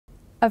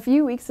A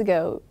few weeks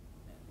ago,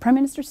 Prime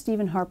Minister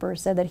Stephen Harper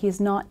said that he has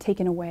not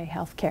taken away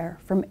health care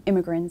from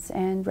immigrants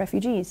and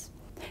refugees.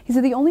 He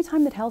said the only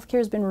time that health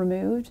care has been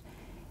removed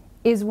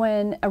is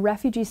when a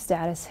refugee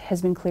status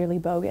has been clearly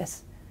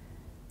bogus.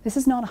 This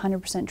is not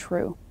 100%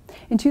 true.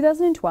 In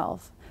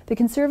 2012, the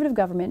Conservative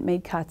government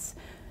made cuts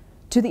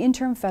to the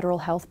interim federal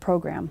health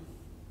program.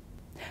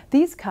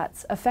 These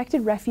cuts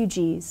affected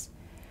refugees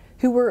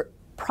who were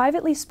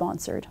privately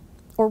sponsored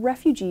or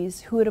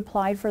refugees who had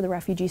applied for the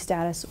refugee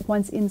status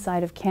once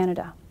inside of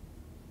Canada.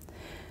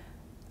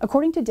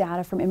 According to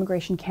data from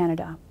Immigration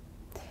Canada,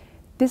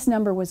 this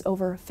number was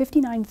over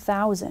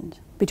 59,000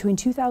 between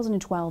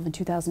 2012 and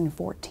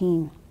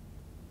 2014.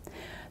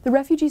 The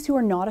refugees who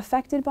are not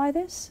affected by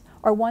this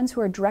are ones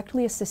who are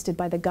directly assisted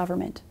by the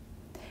government.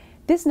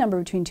 This number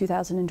between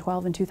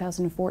 2012 and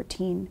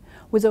 2014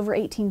 was over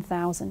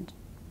 18,000.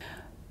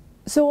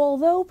 So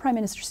although Prime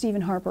Minister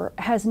Stephen Harper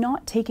has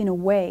not taken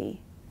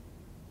away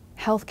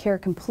health care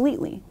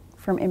completely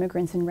from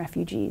immigrants and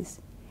refugees,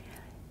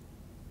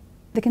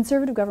 the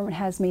Conservative government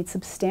has made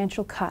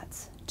substantial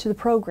cuts to the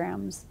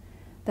programs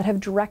that have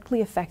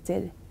directly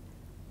affected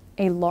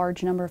a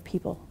large number of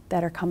people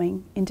that are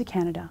coming into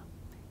Canada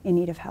in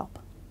need of help.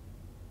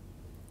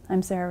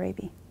 I'm Sara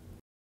Rabey.